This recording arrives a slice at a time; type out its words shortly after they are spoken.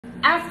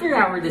After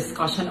our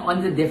discussion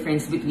on the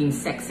difference between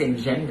sex and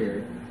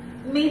gender,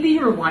 maybe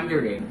you're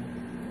wondering,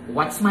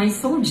 what's my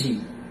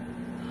SOGIE?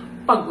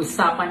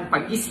 Pag-usapan,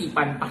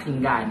 pag-isipan,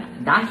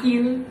 pakinggan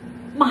dahil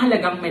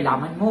mahalagang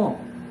malaman mo.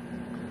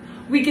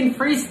 We can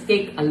first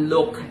take a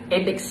look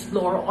and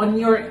explore on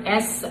your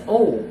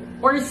SO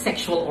or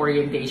sexual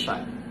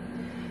orientation.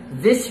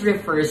 This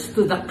refers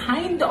to the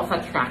kind of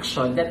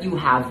attraction that you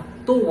have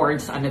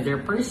towards another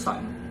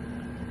person.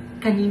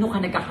 Kanino ka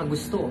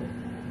nagkakagusto?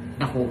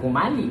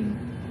 Nahuhumaling,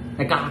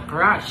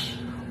 nagkaka-crush,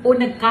 o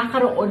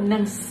nagkakaroon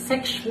ng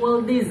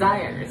sexual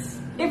desires.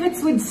 If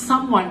it's with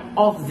someone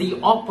of the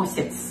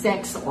opposite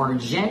sex or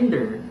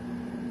gender,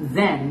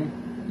 then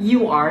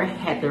you are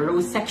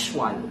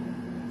heterosexual.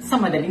 Sa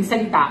madaling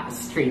salita,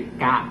 straight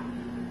ka.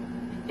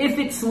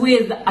 If it's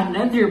with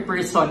another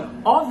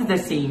person of the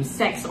same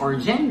sex or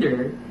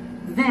gender,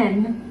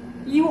 then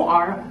you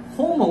are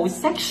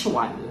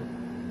homosexual.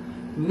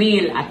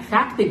 Male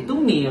attracted to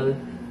male,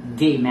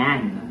 gay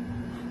man.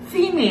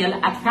 Female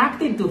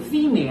attracted to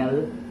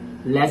female,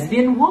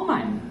 lesbian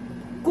woman.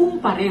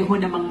 Kung pareho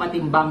namang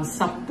matimbang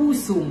sa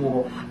puso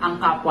mo ang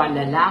kapwa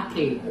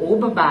lalaki o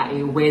babae,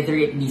 whether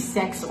it be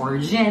sex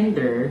or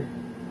gender,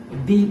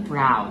 be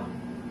proud,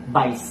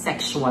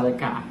 bisexual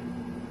ka.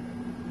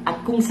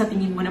 At kung sa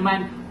tingin mo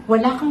naman,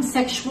 wala kang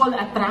sexual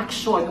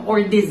attraction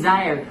or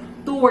desire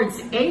towards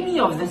any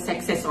of the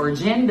sexes or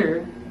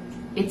gender,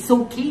 it's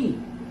okay.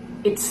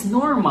 It's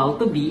normal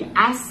to be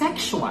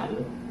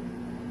asexual.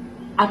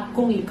 At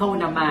kung ikaw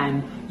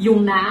naman,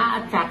 yung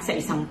na-attract sa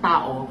isang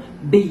tao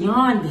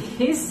beyond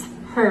his,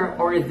 her,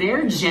 or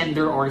their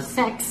gender or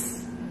sex,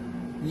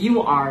 you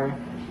are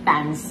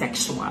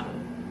pansexual.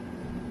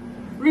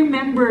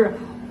 Remember,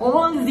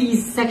 all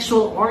these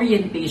sexual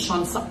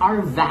orientations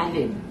are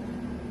valid.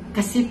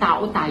 Kasi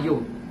tao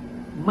tayo,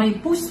 may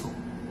puso,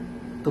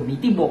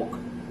 tumitibok,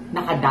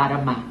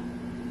 nakadarama,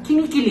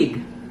 kinikilig,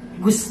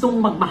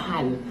 gustong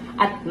magmahal,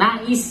 at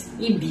nais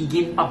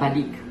ibigin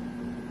pabalik.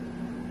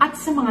 At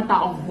sa mga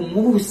taong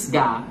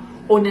humuhusga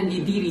o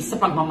nandidiri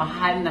sa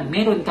pagmamahal na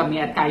meron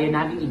kami at kaya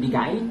namin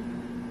ibigay,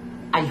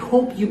 I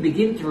hope you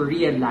begin to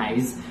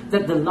realize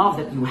that the love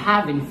that you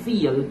have and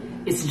feel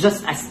is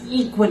just as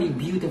equally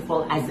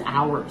beautiful as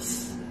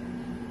ours.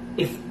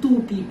 If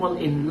two people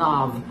in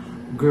love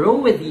grow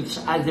with each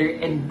other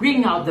and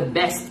bring out the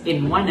best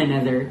in one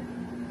another,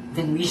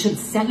 then we should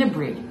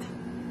celebrate.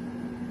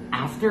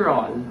 After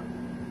all,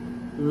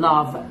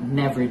 love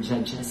never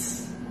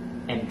judges,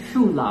 and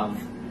true love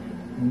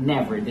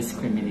never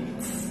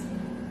discriminates.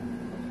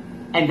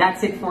 And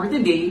that's it for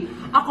today.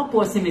 Ako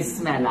po si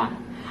Miss Mela.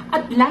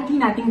 At lagi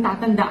nating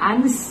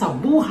tatandaan sa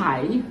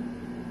buhay,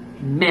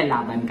 may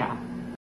laban ka.